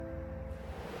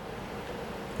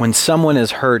When someone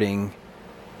is hurting,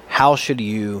 how should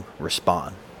you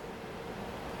respond?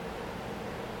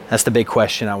 That's the big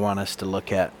question I want us to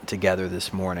look at together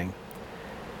this morning.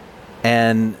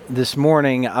 And this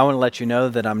morning, I want to let you know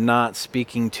that I'm not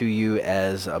speaking to you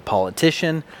as a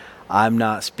politician. I'm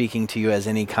not speaking to you as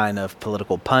any kind of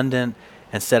political pundit.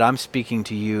 Instead, I'm speaking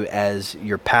to you as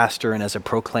your pastor and as a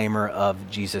proclaimer of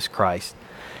Jesus Christ.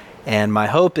 And my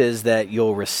hope is that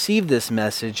you'll receive this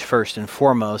message first and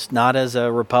foremost, not as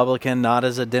a Republican, not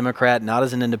as a Democrat, not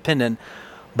as an independent,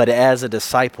 but as a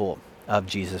disciple of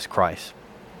Jesus Christ.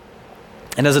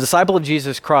 And as a disciple of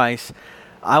Jesus Christ,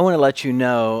 I want to let you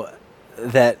know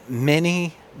that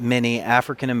many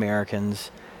African Americans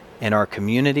in our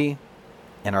community,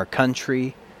 in our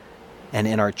country, and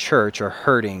in our church are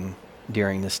hurting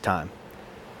during this time.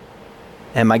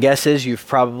 And my guess is you've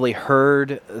probably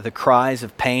heard the cries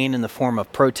of pain in the form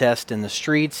of protest in the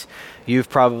streets. You've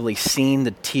probably seen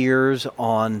the tears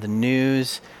on the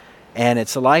news. And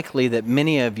it's likely that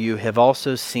many of you have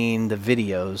also seen the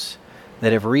videos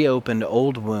that have reopened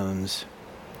old wounds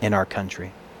in our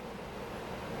country.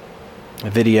 A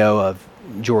video of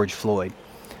George Floyd.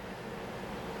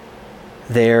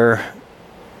 There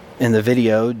in the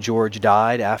video, George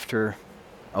died after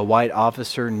a white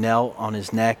officer knelt on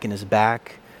his neck and his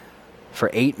back for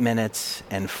 8 minutes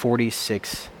and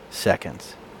 46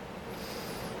 seconds.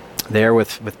 There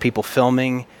with people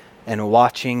filming and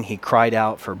watching, he cried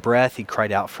out for breath, he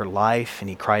cried out for life, and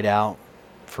he cried out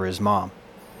for his mom.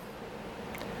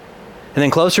 And then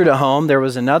closer to home, there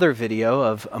was another video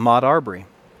of Ahmaud Arbery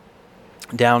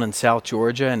down in South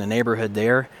Georgia in a neighborhood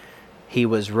there. He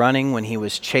was running when he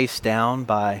was chased down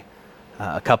by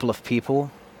a couple of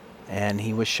people, and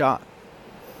he was shot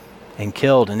and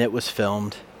killed, and it was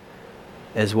filmed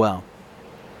as well.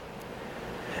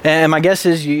 And my guess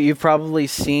is you've probably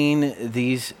seen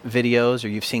these videos, or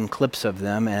you've seen clips of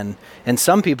them, and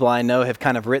some people I know have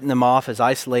kind of written them off as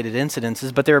isolated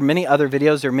incidences, but there are many other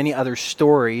videos, there are many other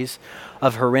stories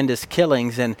of horrendous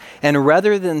killings, and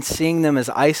rather than seeing them as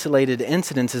isolated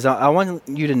incidences, I want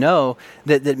you to know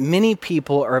that many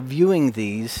people are viewing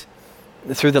these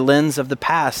through the lens of the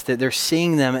past, that they're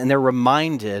seeing them and they're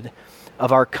reminded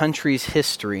of our country's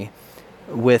history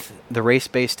with the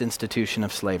race-based institution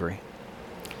of slavery.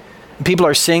 People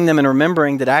are seeing them and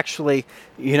remembering that actually,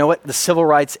 you know what, the civil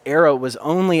rights era was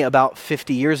only about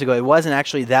 50 years ago. It wasn't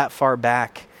actually that far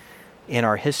back in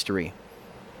our history.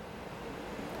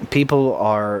 People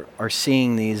are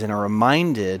seeing these and are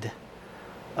reminded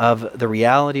of the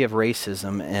reality of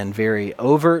racism in very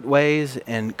overt ways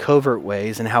and covert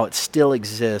ways, and how it still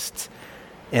exists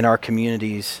in our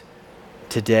communities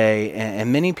today.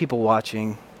 And many people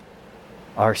watching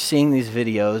are seeing these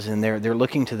videos, and they're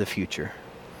looking to the future.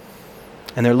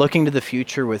 And they're looking to the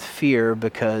future with fear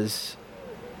because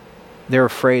they're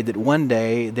afraid that one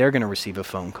day they're going to receive a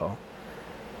phone call,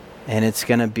 and it's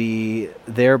going to be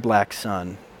their black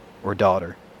son or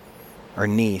daughter or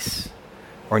niece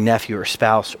or nephew or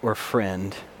spouse or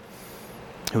friend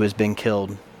who has been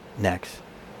killed next.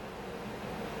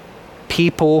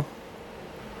 People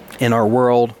in our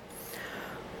world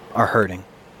are hurting.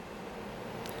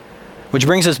 Which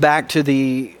brings us back to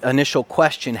the initial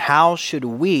question: how should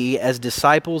we, as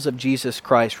disciples of Jesus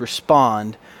Christ,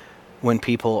 respond when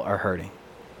people are hurting?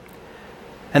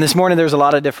 And this morning there's a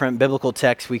lot of different biblical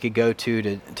texts we could go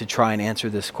to try and answer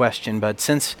this question, but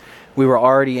since we were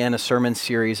already in a sermon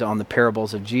series on the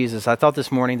parables of Jesus, I thought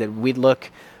this morning that we'd look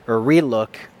or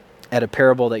relook at a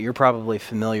parable that you're probably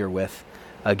familiar with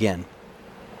again.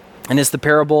 And it's the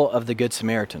parable of the Good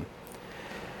Samaritan.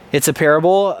 It's a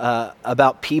parable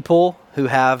about people who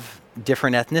have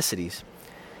different ethnicities.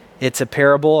 It's a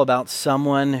parable about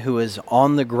someone who is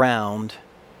on the ground,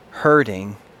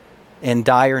 hurting, in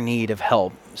dire need of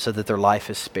help so that their life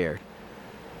is spared.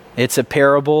 It's a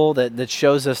parable that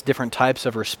shows us different types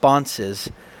of responses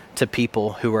to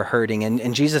people who are hurting.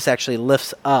 And Jesus actually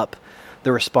lifts up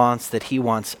the response that he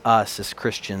wants us as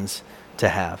Christians to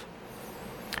have.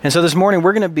 And so this morning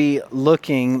we're going to be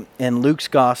looking in Luke's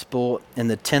Gospel in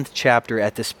the 10th chapter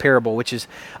at this parable, which is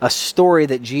a story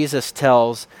that Jesus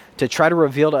tells to try to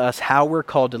reveal to us how we're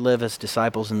called to live as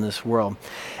disciples in this world.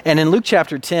 And in Luke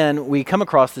chapter 10, we come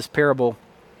across this parable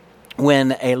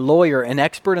when a lawyer, an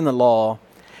expert in the law,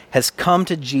 has come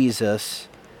to Jesus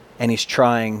and he's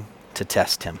trying to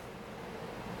test him.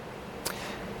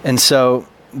 And so,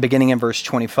 beginning in verse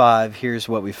 25, here's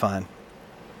what we find.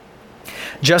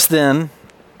 Just then,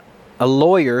 a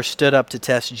lawyer stood up to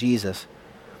test Jesus.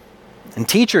 And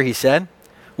teacher, he said,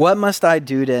 what must I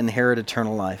do to inherit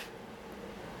eternal life?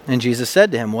 And Jesus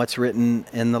said to him, what's written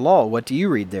in the law? What do you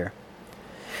read there?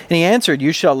 And he answered,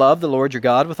 "You shall love the Lord your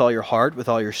God with all your heart, with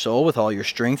all your soul, with all your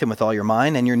strength, and with all your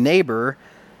mind, and your neighbor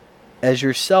as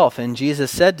yourself." And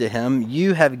Jesus said to him,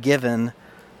 "You have given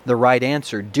the right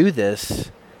answer. Do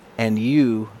this, and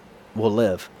you will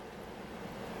live."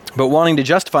 But wanting to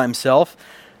justify himself,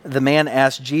 the man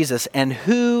asked Jesus, "And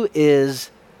who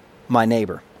is my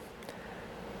neighbor?"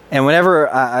 And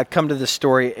whenever I come to this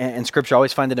story in Scripture, I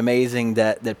always find it amazing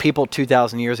that people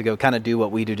 2,000 years ago kind of do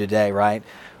what we do today, right?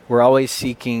 We're always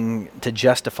seeking to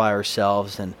justify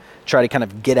ourselves and try to kind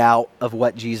of get out of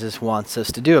what Jesus wants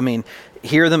us to do. I mean,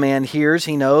 here the man hears,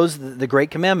 he knows the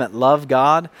great commandment, love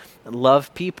God,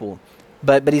 love people.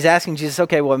 But he's asking Jesus,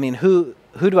 okay, well, I mean, who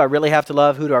do I really have to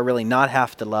love? Who do I really not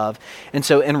have to love? And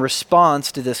so in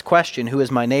response to this question, who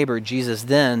is my neighbor, Jesus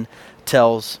then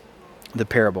tells the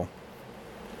parable.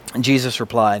 And Jesus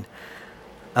replied,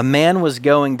 "A man was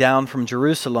going down from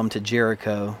Jerusalem to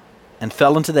Jericho and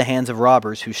fell into the hands of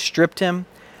robbers who stripped him,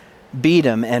 beat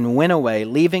him, and went away,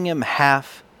 leaving him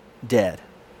half dead.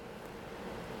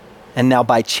 And now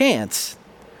by chance,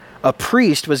 a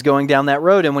priest was going down that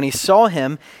road, and when he saw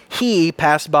him, he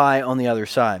passed by on the other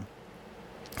side.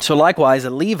 So likewise, a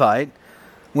Levite,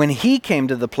 when he came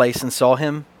to the place and saw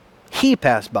him, he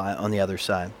passed by on the other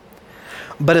side.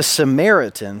 But a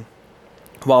Samaritan,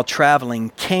 while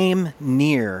traveling, came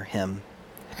near him.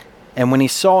 And when he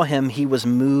saw him, he was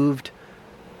moved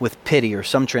with pity, or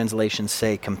some translations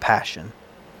say compassion.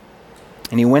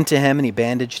 And he went to him and he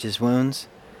bandaged his wounds.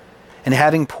 And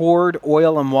having poured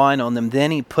oil and wine on them, then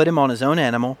he put him on his own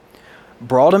animal,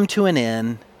 brought him to an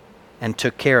inn, and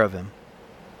took care of him.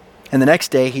 And the next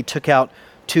day he took out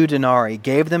 2 denarii,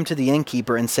 gave them to the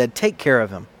innkeeper, and said, "Take care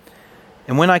of him.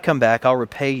 And when I come back, I'll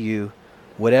repay you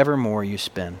whatever more you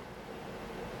spend."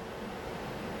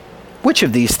 Which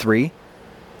of these 3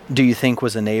 do you think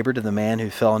was a neighbor to the man who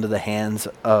fell into the hands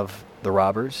of the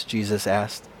robbers? Jesus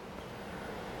asked.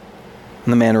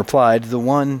 And the man replied, "The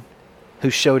one who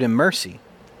showed him mercy."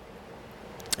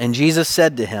 And Jesus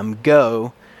said to him,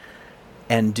 "Go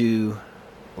and do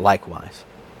likewise."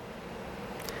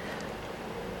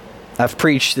 I've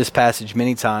preached this passage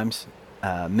many times,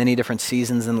 many different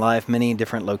seasons in life, many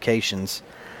different locations.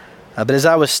 But as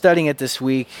I was studying it this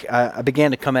week, I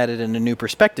began to come at it in a new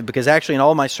perspective, because actually in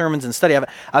all my sermons and study,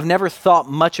 I've never thought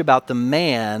much about the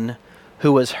man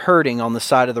who was hurting on the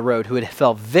side of the road, who had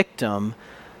fell victim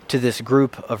to this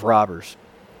group of robbers.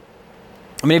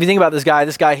 I mean, if you think about this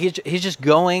guy, he's just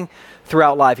going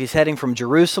throughout life. He's heading from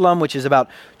Jerusalem, which is about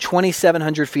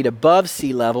 2,700 feet above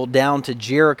sea level, down to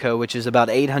Jericho, which is about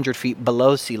 800 feet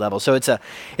below sea level. So it's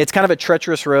kind of a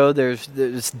treacherous road.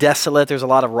 It's desolate. There's a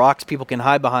lot of rocks people can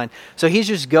hide behind. So he's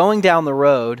just going down the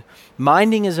road,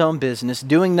 minding his own business,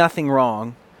 doing nothing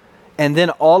wrong. And then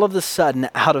all of a sudden,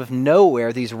 out of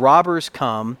nowhere, these robbers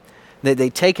come. They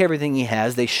take everything he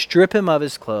has. They strip him of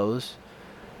his clothes.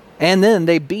 And then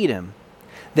they beat him.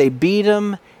 They beat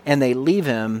him and they leave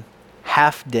him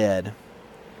half dead,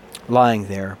 lying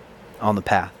there on the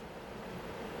path.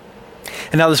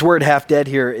 And now this word half dead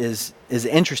here is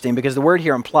interesting, because the word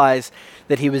here implies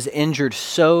that he was injured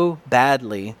so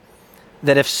badly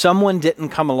that if someone didn't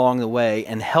come along the way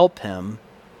and help him,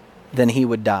 then he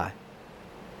would die.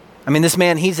 I mean, this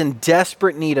man, he's in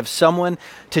desperate need of someone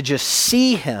to just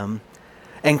see him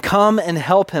and come and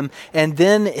help him, and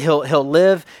then he'll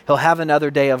live, he'll have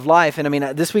another day of life. And I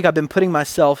mean, this week I've been putting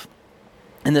myself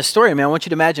in this story. I mean, I want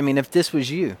you to imagine, I mean, if this was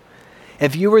you,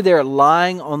 if you were there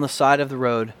lying on the side of the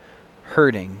road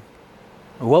hurting,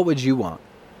 what would you want?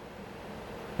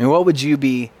 I mean, what would you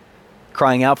be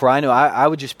crying out for? I know I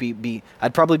would just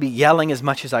I'd probably be yelling as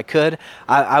much as I could.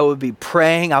 I would be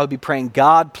praying. I would be praying,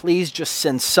 "God, please just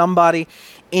send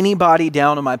anybody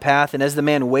down on my path." And as the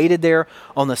man waited there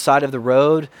on the side of the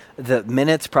road, the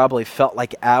minutes probably felt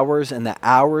like hours, and the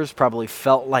hours probably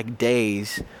felt like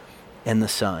days in the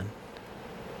sun.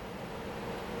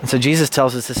 And so Jesus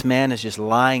tells us this man is just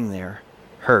lying there,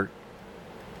 hurt,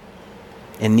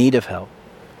 in need of help.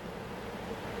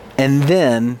 And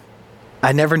then,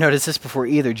 I never noticed this before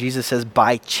either, Jesus says,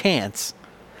 by chance,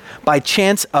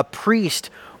 a priest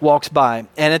walks by.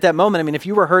 And at that moment, I mean, if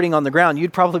you were hurting on the ground,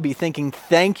 you'd probably be thinking,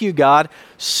 "Thank you, God.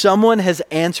 Someone has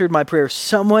answered my prayer.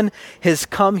 Someone has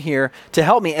come here to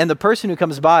help me." And the person who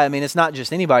comes by, I mean, it's not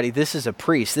just anybody. This is a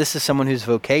priest. This is someone whose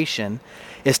vocation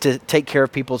is to take care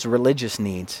of people's religious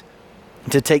needs,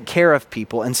 to take care of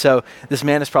people. And so this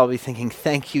man is probably thinking,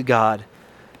 "Thank you, God,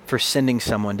 for sending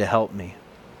someone to help me."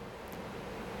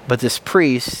 But this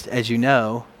priest, as you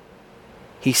know,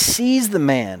 he sees the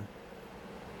man.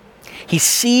 He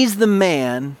sees the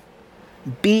man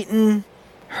beaten,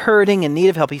 hurting, in need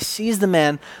of help. He sees the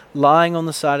man lying on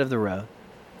the side of the road.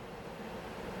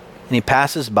 And he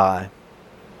passes by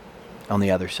on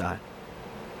the other side.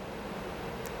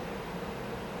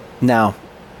 Now,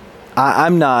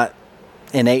 I'm not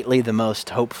innately the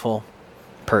most hopeful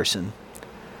person.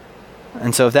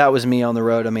 And so if that was me on the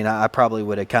road, I probably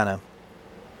would have kind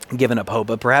of given up hope.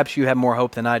 But perhaps you have more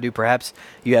hope than I do. Perhaps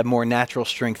you have more natural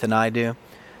strength than I do.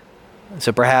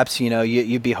 So perhaps,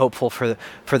 you'd be hopeful for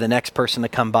the next person to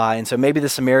come by. And so maybe the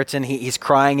Samaritan, he's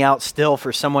crying out still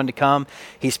for someone to come.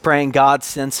 He's praying, God,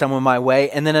 send someone my way.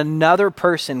 And then another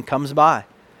person comes by.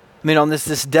 On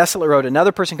this desolate road,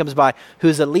 another person comes by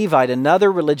who's a Levite,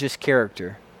 another religious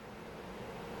character.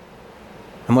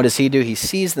 And what does he do? He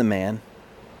sees the man.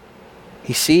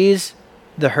 He sees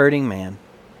the hurting man.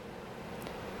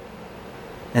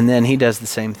 And then he does the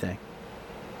same thing.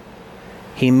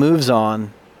 He moves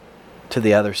on to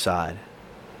the other side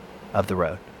of the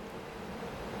road.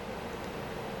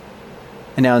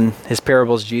 And now in his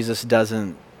parables, Jesus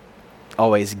doesn't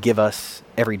always give us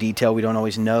every detail. We don't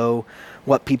always know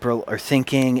what people are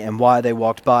thinking and why they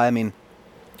walked by.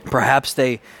 Perhaps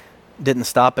they didn't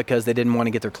stop because they didn't want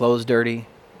to get their clothes dirty.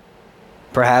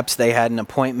 Perhaps they had an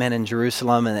appointment in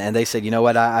Jerusalem and they said, you know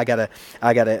what, I gotta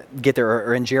get there.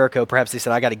 Or in Jericho, perhaps they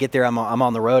said, I gotta get there. I'm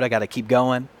on the road. I gotta keep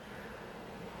going.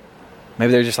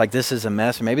 Maybe they're just like, this is a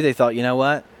mess. Or maybe they thought, you know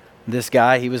what, this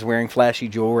guy, he was wearing flashy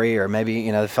jewelry, or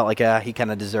maybe, they felt like he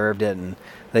kind of deserved it, and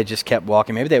they just kept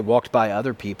walking. Maybe they walked by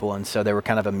other people, and so they were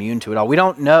kind of immune to it all. We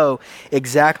don't know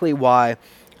exactly why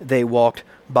they walked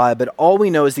by, but all we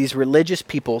know is these religious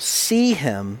people see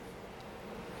him,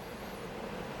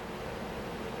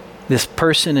 this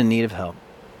person in need of help,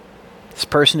 this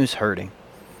person who's hurting,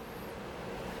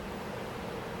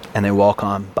 and they walk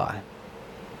on by.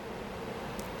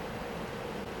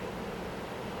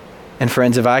 And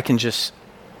friends, if I can just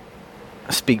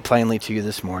speak plainly to you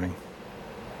this morning,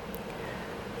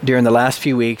 during the last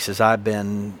few weeks, as I've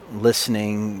been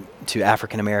listening to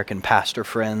African American pastor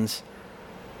friends,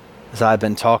 as I've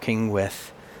been talking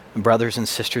with brothers and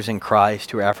sisters in Christ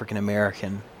who are African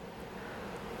American,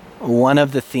 one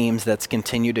of the themes that's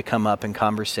continued to come up in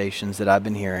conversations that I've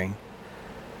been hearing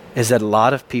is that a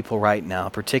lot of people right now,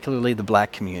 particularly the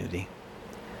black community,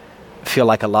 feel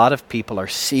like a lot of people are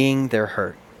seeing their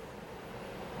hurt.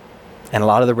 And a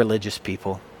lot of the religious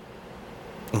people,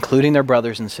 including their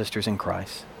brothers and sisters in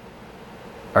Christ,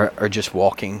 are just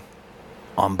walking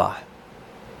on by.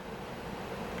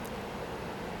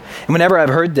 And whenever I've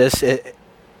heard this,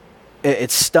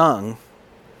 it stung.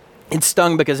 It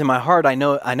stung because in my heart, I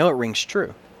know it rings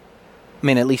true.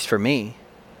 At least for me.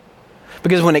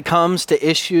 Because when it comes to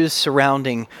issues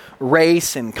surrounding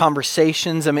race and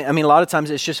conversations, a lot of times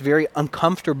it's just very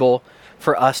uncomfortable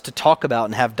for us to talk about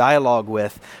and have dialogue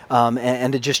with,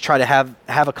 and to just try to have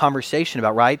a conversation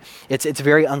about, right? It's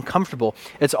very uncomfortable.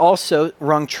 It's also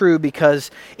rung true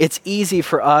because it's easy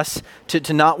for us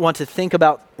to not want to think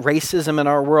about racism in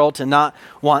our world, to not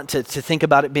want to think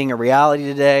about it being a reality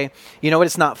today. You know what?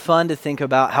 It's not fun to think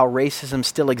about how racism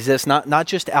still exists, not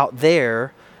just out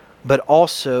there, but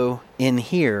also in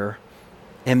here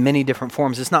in many different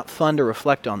forms. It's not fun to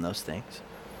reflect on those things.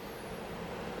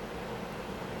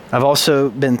 I've also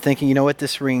been thinking, you know what,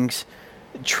 this rings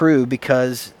true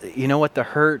because, you know what, the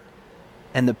hurt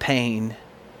and the pain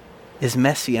is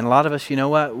messy. And a lot of us, you know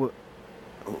what,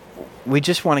 we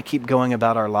just want to keep going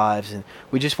about our lives, and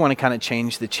we just want to kind of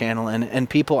change the channel. And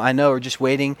people I know are just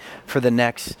waiting for the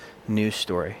next news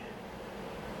story.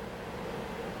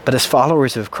 But as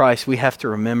followers of Christ, we have to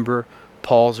remember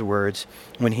Paul's words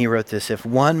when he wrote this: if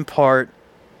one part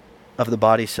of the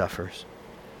body suffers,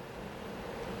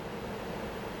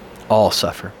 all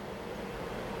suffer.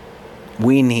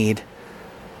 We need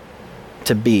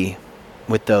to be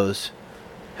with those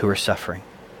who are suffering.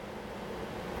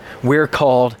 We're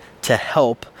called to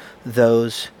help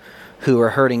those who are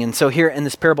hurting. And so here in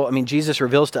this parable, Jesus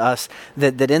reveals to us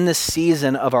that in this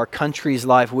season of our country's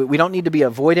life, we don't need to be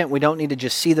avoidant. We don't need to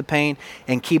just see the pain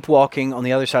and keep walking on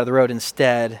the other side of the road.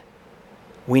 Instead,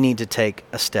 we need to take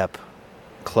a step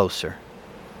closer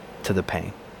to the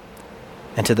pain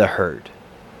and to the hurt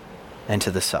and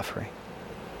to the suffering.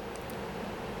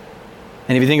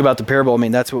 And if you think about the parable,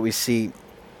 that's what we see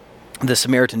the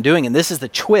Samaritan doing. And this is the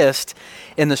twist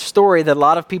in the story that a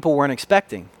lot of people weren't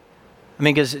expecting.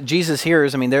 Because Jesus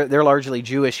hears, they're largely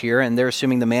Jewish here, and they're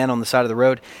assuming the man on the side of the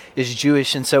road is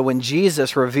Jewish. And so when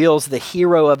Jesus reveals the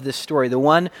hero of this story, the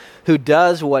one who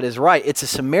does what is right, it's a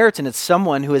Samaritan. It's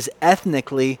someone who is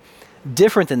ethnically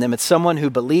different than them. It's someone who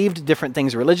believed different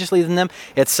things religiously than them.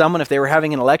 It's someone, if they were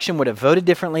having an election, would have voted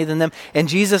differently than them. And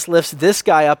Jesus lifts this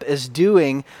guy up as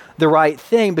doing the right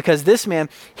thing because this man,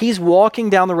 he's walking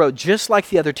down the road just like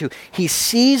the other two. He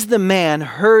sees the man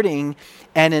hurting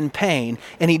and in pain,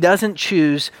 and he doesn't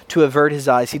choose to avert his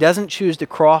eyes. He doesn't choose to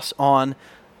cross on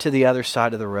to the other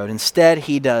side of the road. Instead,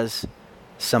 he does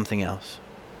something else.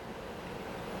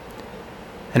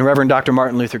 And Reverend Dr.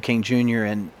 Martin Luther King Jr.,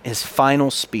 in his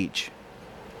final speech,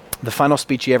 the final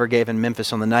speech he ever gave in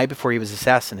Memphis on the night before he was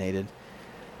assassinated,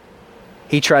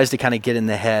 he tries to kind of get in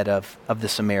the head of the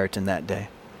Samaritan that day.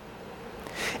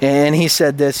 And he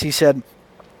said this, he said,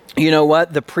 you know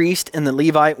what? The priest and the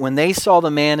Levite, when they saw the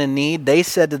man in need, they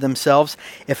said to themselves,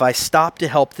 if I stop to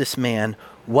help this man,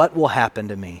 what will happen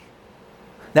to me?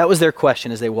 That was their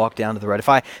question as they walked down to the road.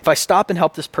 If I stop and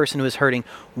help this person who is hurting,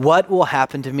 what will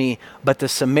happen to me? But the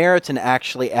Samaritan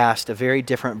actually asked a very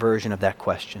different version of that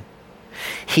question.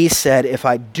 He said, if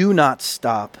I do not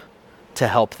stop to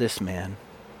help this man,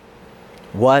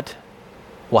 what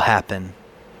will happen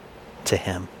to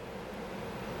him?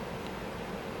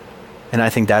 And I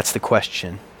think that's the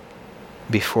question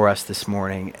before us this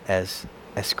morning as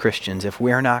Christians. If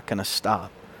we're not going to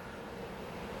stop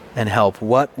and help,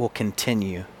 what will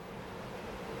continue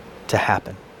to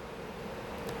happen?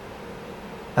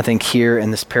 I think here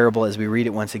in this parable, as we read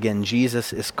it once again,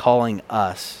 Jesus is calling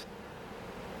us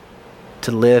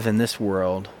to live in this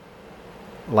world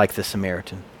like the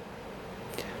Samaritan,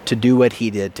 to do what he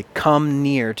did, to come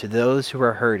near to those who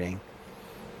are hurting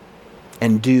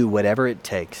and do whatever it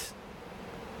takes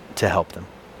to help them.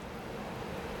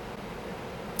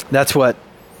 That's what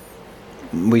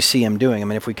we see him doing. I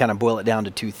mean, if we kind of boil it down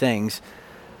to two things,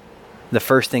 the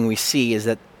first thing we see is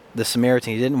that the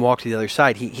Samaritan, he didn't walk to the other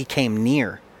side. He came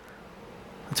near.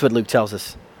 That's what Luke tells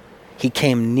us. He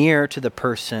came near to the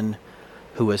person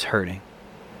who was hurting.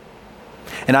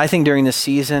 And I think during this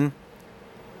season,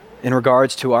 in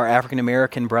regards to our African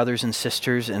American brothers and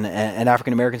sisters and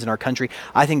African Americans in our country,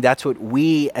 I think that's what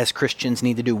we as Christians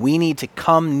need to do. We need to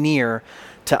come near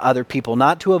to other people,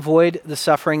 not to avoid the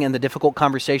suffering and the difficult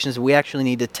conversations. We actually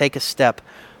need to take a step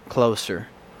closer.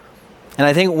 And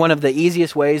I think one of the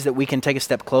easiest ways that we can take a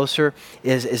step closer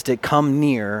is to come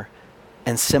near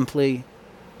and simply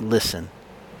listen.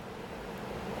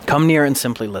 Come near and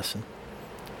simply listen.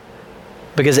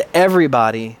 Because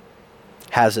everybody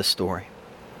has a story.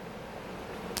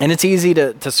 And it's easy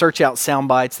to search out sound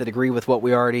bites that agree with what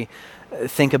we already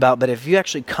think about, but if you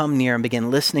actually come near and begin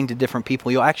listening to different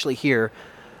people, you'll actually hear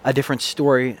a different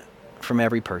story from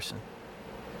every person.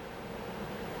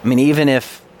 I mean, even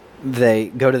if they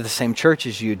go to the same church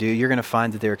as you do, you're going to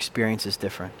find that their experience is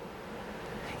different.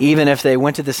 Even if they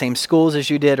went to the same schools as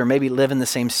you did, or maybe live in the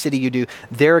same city you do,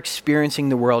 they're experiencing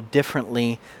the world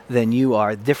differently than you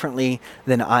are, differently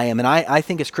than I am. And I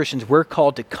think as Christians, we're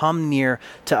called to come near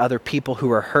to other people who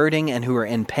are hurting and who are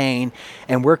in pain,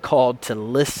 and we're called to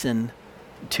listen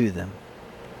to them.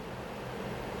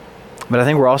 But I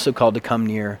think we're also called to come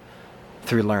near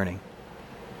through learning.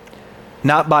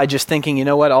 Not by just thinking, you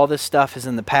know what, all this stuff is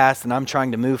in the past and I'm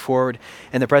trying to move forward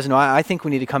in the present. No, I think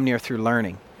we need to come near through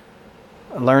learning.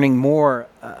 Learning more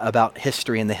about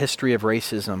history and the history of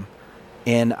racism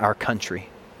in our country.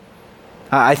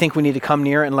 I think we need to come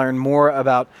near and learn more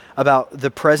about the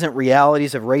present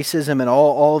realities of racism and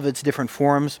all of its different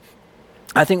forms.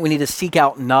 I think we need to seek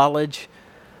out knowledge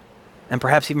and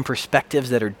perhaps even perspectives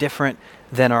that are different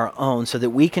than our own so that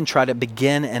we can try to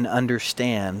begin and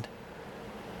understand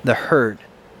the hurt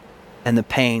and the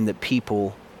pain that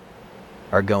people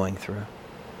are going through.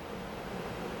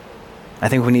 I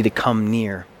think we need to come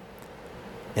near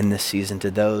in this season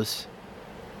to those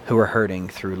who are hurting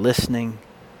through listening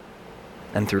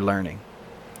and through learning.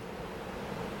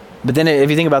 But then if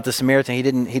you think about the Samaritan,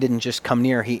 he didn't just come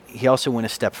near, he also went a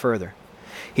step further.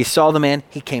 He saw the man,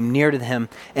 he came near to him,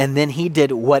 and then he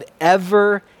did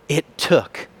whatever it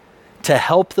took to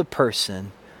help the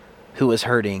person who was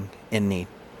hurting in need.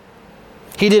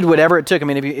 He did whatever it took. I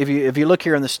mean, if you look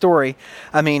here in the story,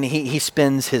 I mean, he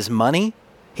spends his money.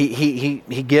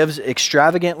 He gives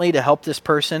extravagantly to help this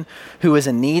person who is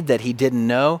in need that he didn't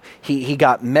know. He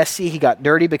got messy, he got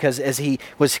dirty, because as he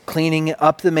was cleaning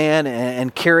up the man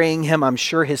and carrying him, I'm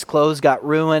sure his clothes got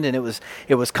ruined and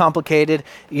it was complicated.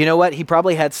 You know what? He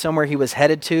probably had somewhere he was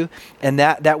headed to, and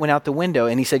that went out the window.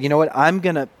 And he said, you know what? I'm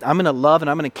gonna love and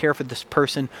I'm gonna care for this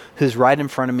person who's right in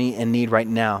front of me in need right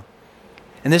now.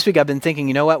 And this week I've been thinking,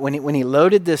 you know what? When he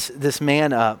loaded this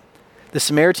man up, the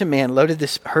Samaritan man loaded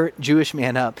this hurt Jewish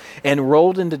man up and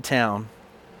rolled into town,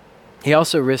 he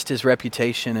also risked his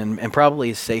reputation and probably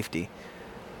his safety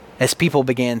as people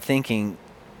began thinking,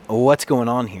 what's going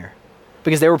on here?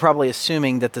 Because they were probably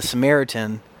assuming that the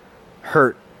Samaritan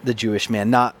hurt the Jewish man,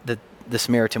 not that the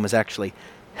Samaritan was actually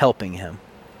helping him.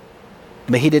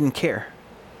 But he didn't care.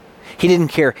 He didn't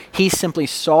care. He simply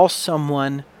saw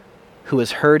someone who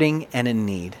was hurting and in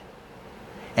need.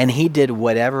 And he did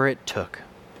whatever it took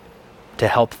to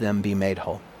help them be made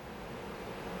whole.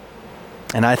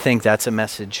 And I think that's a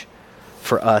message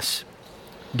for us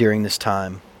during this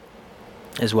time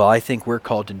as well. I think we're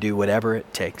called to do whatever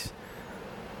it takes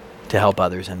to help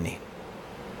others in need.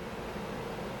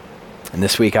 And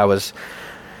this week I was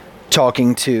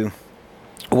talking to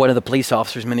one of the police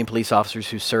officers, many police officers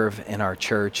who serve in our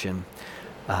church, and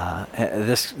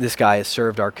this guy has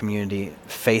served our community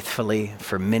faithfully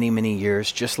for many, many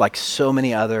years, just like so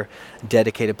many other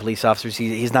dedicated police officers.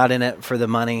 He's not in it for the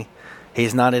money.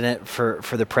 He's not in it for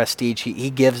the prestige. He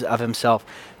gives of himself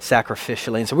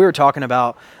sacrificially. And so we were talking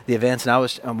about the events,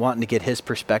 and I'm wanting to get his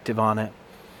perspective on it.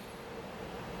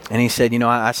 And he said,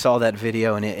 I saw that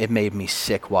video, and it made me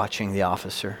sick watching the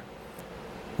officer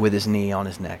with his knee on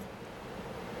his neck.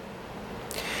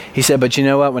 He said, but you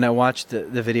know what? When I watched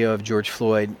the video of George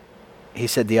Floyd, he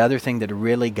said the other thing that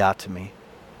really got to me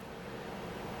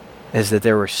is that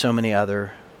there were so many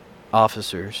other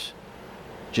officers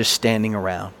just standing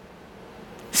around,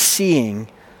 seeing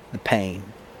the pain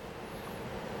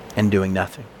and doing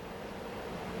nothing.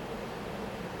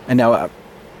 And now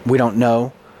we don't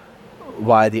know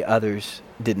why the others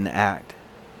didn't act.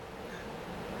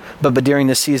 But during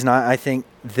this season, I think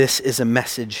this is a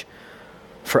message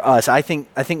for us. I think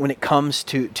when it comes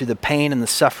to the pain and the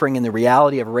suffering and the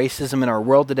reality of racism in our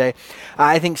world today,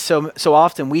 I think so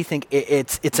often we think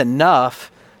it's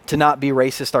enough to not be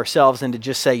racist ourselves and to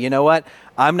just say, you know what,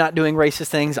 I'm not doing racist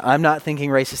things, I'm not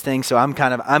thinking racist things, so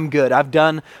I'm good. I've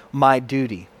done my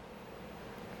duty.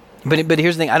 But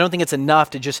here's the thing, I don't think it's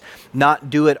enough to just not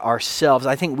do it ourselves.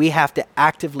 I think we have to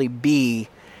actively be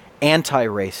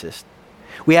anti-racist.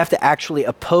 We have to actually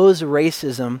oppose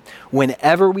racism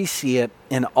whenever we see it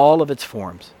in all of its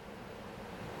forms.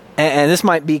 And this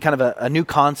might be kind of a new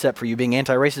concept for you, being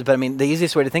anti-racist, but I mean, the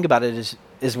easiest way to think about it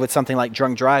is with something like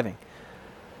drunk driving.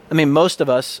 I mean, most of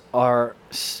us are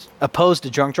opposed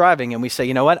to drunk driving, and we say,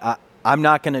 you know what, I'm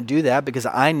not going to do that because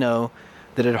I know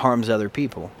that it harms other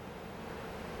people.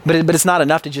 But it's not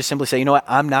enough to just simply say, you know what,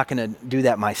 I'm not going to do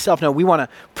that myself. No, we want to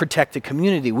protect the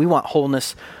community. We want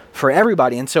wholeness for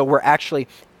everybody. And so we're actually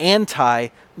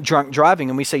anti-drunk driving.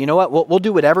 And we say, you know what, we'll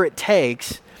do whatever it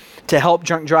takes to help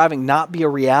drunk driving not be a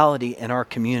reality in our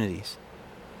communities.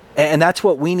 And that's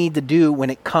what we need to do when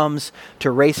it comes to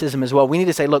racism as well. We need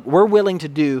to say, look, we're willing to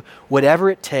do whatever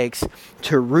it takes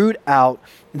to root out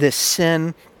this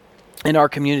sin in our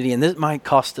community. And this might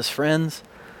cost us friends.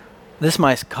 This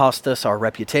might cost us our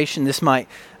reputation. This might,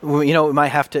 we might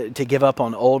have to give up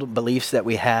on old beliefs that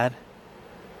we had.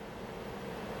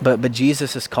 But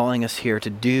Jesus is calling us here to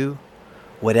do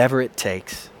whatever it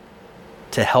takes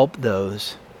to help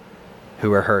those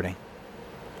who are hurting.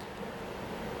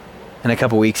 And a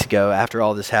couple weeks ago, after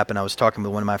all this happened, I was talking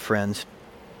with one of my friends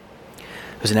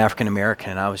who's an African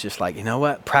American, and I was just like, you know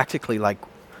what? Practically, like,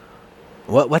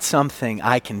 what's something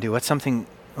I can do? What's something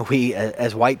we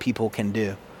as white people can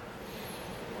do?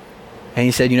 And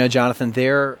he said, Jonathan,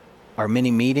 there are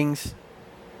many meetings,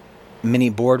 many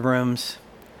boardrooms,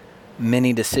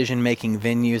 many decision-making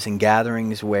venues and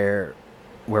gatherings where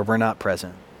we're not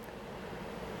present.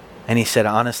 And he said,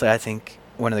 honestly, I think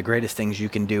one of the greatest things you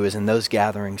can do is in those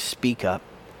gatherings, speak up,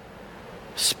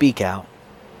 speak out,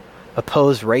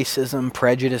 oppose racism,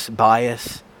 prejudice,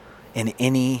 bias in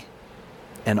any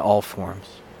and all forms.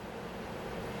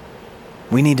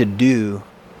 We need to do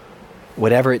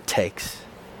whatever it takes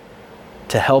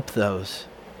to help those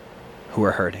who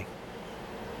are hurting.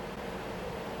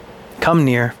 Come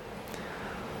near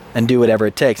and do whatever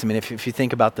it takes. I mean, if you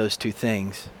think about those two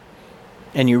things,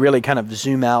 and you really kind of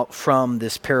zoom out from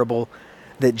this parable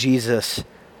that Jesus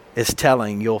is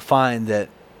telling, you'll find that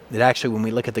actually when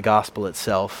we look at the gospel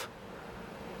itself,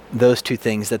 those two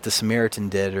things that the Samaritan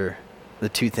did are the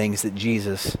two things that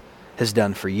Jesus has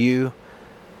done for you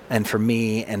and for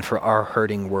me and for our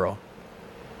hurting world.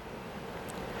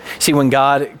 See, when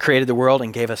God created the world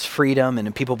and gave us freedom,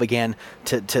 and people began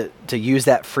to use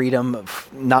that freedom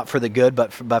not for the good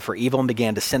but for evil, and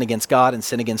began to sin against God and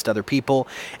sin against other people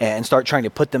and start trying to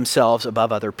put themselves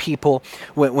above other people,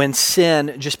 when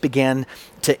sin just began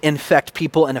to infect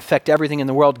people and affect everything in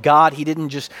the world, God, he didn't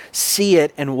just see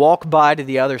it and walk by to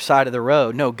the other side of the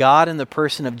road. No, God in the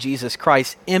person of Jesus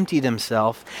Christ emptied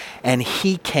himself and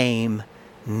he came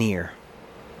near.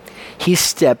 He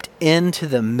stepped into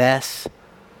the mess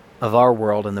of our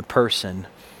world in the person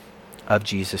of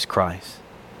Jesus Christ,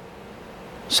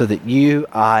 so that you,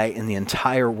 I, and the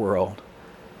entire world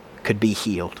could be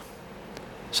healed,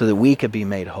 so that we could be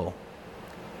made whole.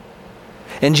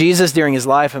 And Jesus, during his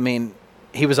life, I mean,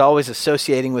 he was always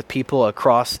associating with people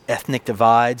across ethnic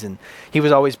divides, and he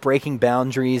was always breaking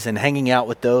boundaries and hanging out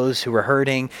with those who were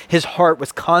hurting. His heart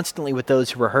was constantly with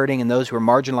those who were hurting and those who were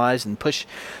marginalized and pushed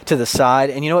to the side.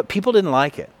 And you know what? People didn't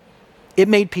like it. It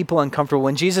made people uncomfortable.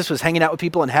 When Jesus was hanging out with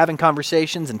people and having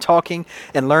conversations and talking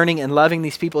and learning and loving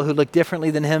these people who looked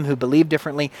differently than him, who believed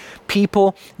differently,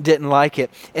 people didn't like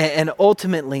it. And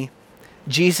ultimately,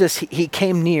 Jesus, he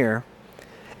came near,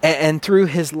 and through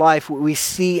his life, we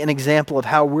see an example of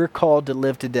how we're called to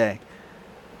live today.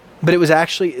 But it was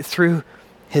actually through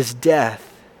his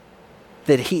death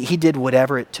that he did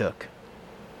whatever it took.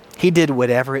 He did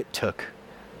whatever it took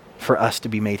for us to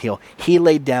be made healed. He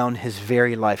laid down his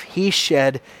very life. He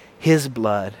shed his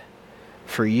blood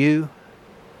for you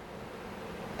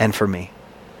and for me.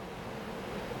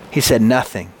 He said,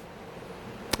 nothing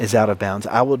is out of bounds.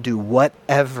 I will do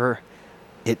whatever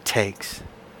it takes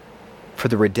for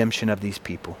the redemption of these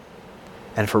people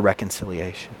and for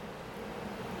reconciliation.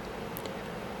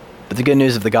 But the good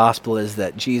news of the gospel is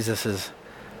that Jesus'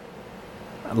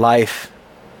 life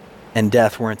and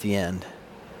death weren't the end.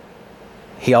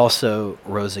 He also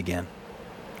rose again.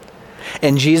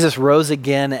 And Jesus rose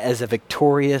again as a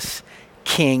victorious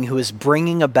king who is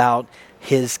bringing about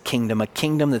his kingdom, a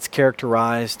kingdom that's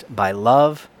characterized by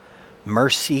love,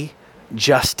 mercy,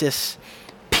 justice,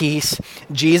 peace.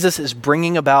 Jesus is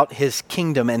bringing about his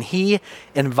kingdom, and he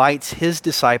invites his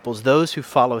disciples, those who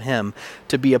follow him,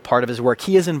 to be a part of his work.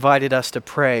 He has invited us to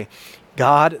pray,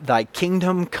 God, thy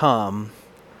kingdom come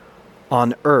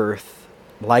on earth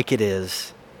like it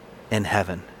is in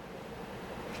heaven.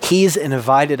 He's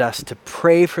invited us to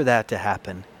pray for that to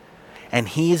happen, and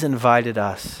he's invited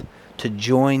us to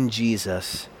join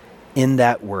Jesus in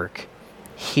that work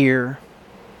here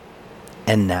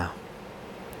and now.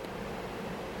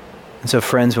 And so,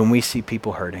 friends, when we see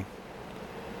people hurting,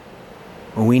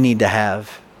 we need to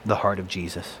have the heart of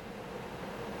Jesus.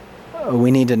 We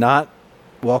need to not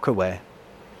walk away.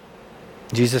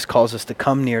 Jesus calls us to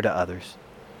come near to others,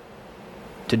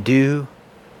 to do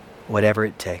whatever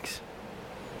it takes,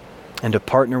 and to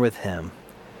partner with him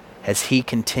as he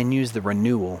continues the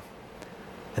renewal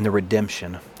and the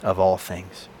redemption of all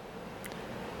things.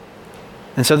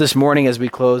 And so this morning as we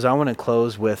close, I want to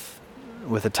close with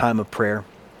a time of prayer.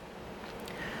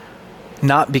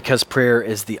 Not because prayer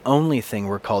is the only thing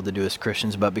we're called to do as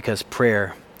Christians, but because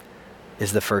prayer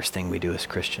is the first thing we do as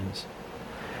Christians.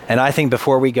 And I think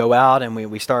before we go out and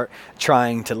we start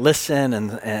trying to listen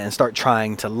and start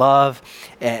trying to love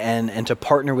and to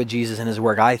partner with Jesus in his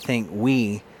work, I think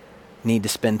we need to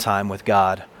spend time with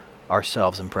God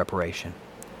ourselves in preparation.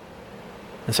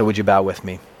 And so would you bow with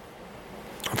me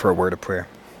for a word of prayer?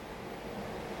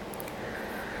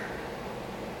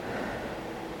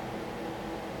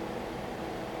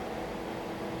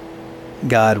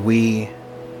 God, we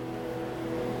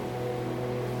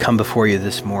come before you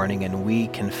this morning and we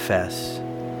confess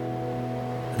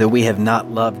that we have not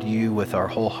loved you with our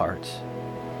whole hearts.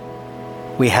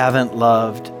 We haven't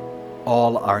loved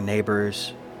all our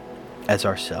neighbors as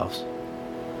ourselves.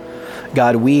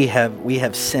 God, we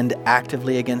have sinned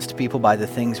actively against people by the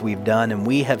things we've done, and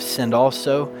we have sinned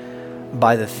also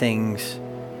by the things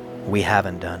we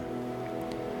haven't done.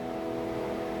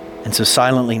 And so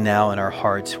silently now in our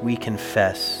hearts, we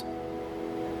confess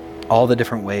all the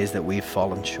different ways that we've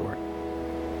fallen short.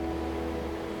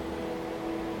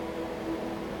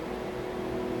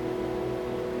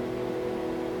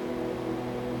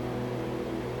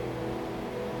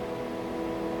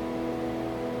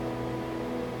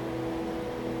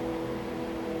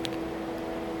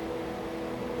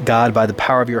 God, by the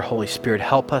power of your Holy Spirit,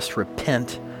 help us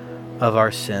repent of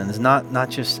our sins, not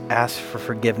just ask for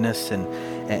forgiveness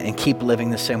and keep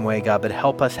living the same way, God, but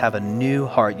help us have a new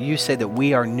heart. You say that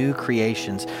we are new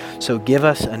creations, so give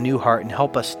us a new heart and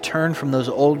help us turn from those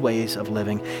old ways of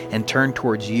living and turn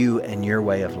towards you and your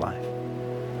way of life.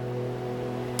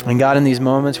 And God, in these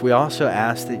moments, we also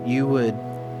ask that you would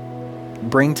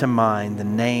bring to mind the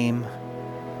name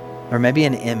or maybe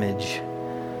an image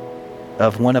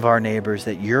of one of our neighbors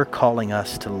that you're calling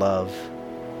us to love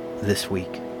this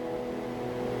week.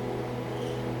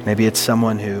 Maybe it's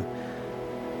someone who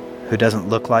doesn't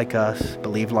look like us,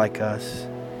 believe like us.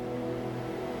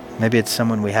 Maybe it's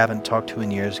someone we haven't talked to in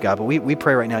years, God. But we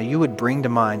pray right now you would bring to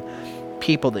mind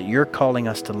people that you're calling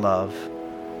us to love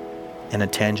in a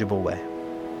tangible way.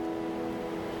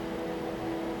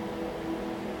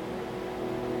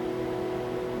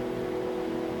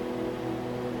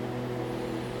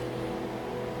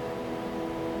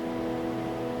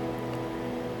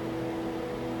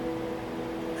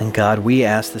 And God, we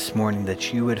ask this morning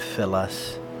that you would fill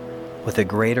us with a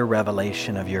greater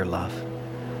revelation of your love.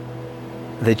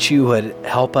 that you would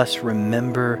help us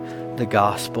remember the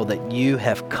gospel, that you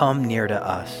have come near to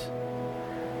us.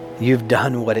 You've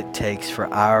done what it takes for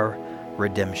our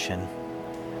redemption.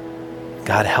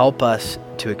 God, help us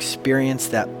to experience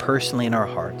that personally in our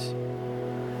hearts,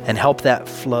 and help that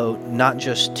flow not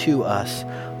just to us,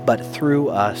 but through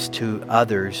us to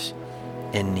others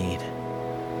in need,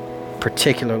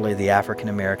 particularly the African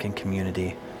American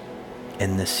community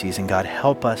in this season. God,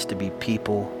 help us to be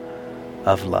people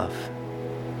of love.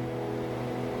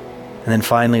 And then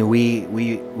finally,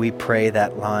 we pray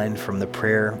that line from the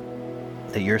prayer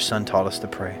that your Son taught us to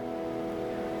pray.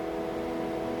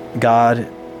 God,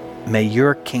 may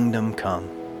your kingdom come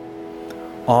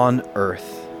on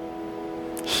earth,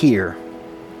 here,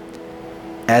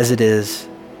 as it is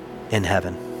in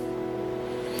heaven.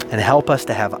 And help us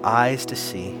to have eyes to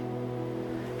see,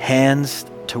 hands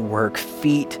to work,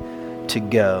 feet to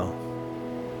go,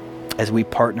 as we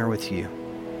partner with you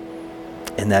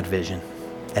in that vision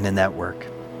and in that work.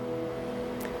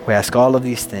 We ask all of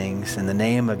these things in the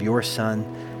name of your Son,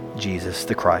 Jesus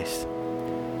the Christ.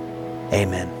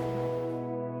 Amen.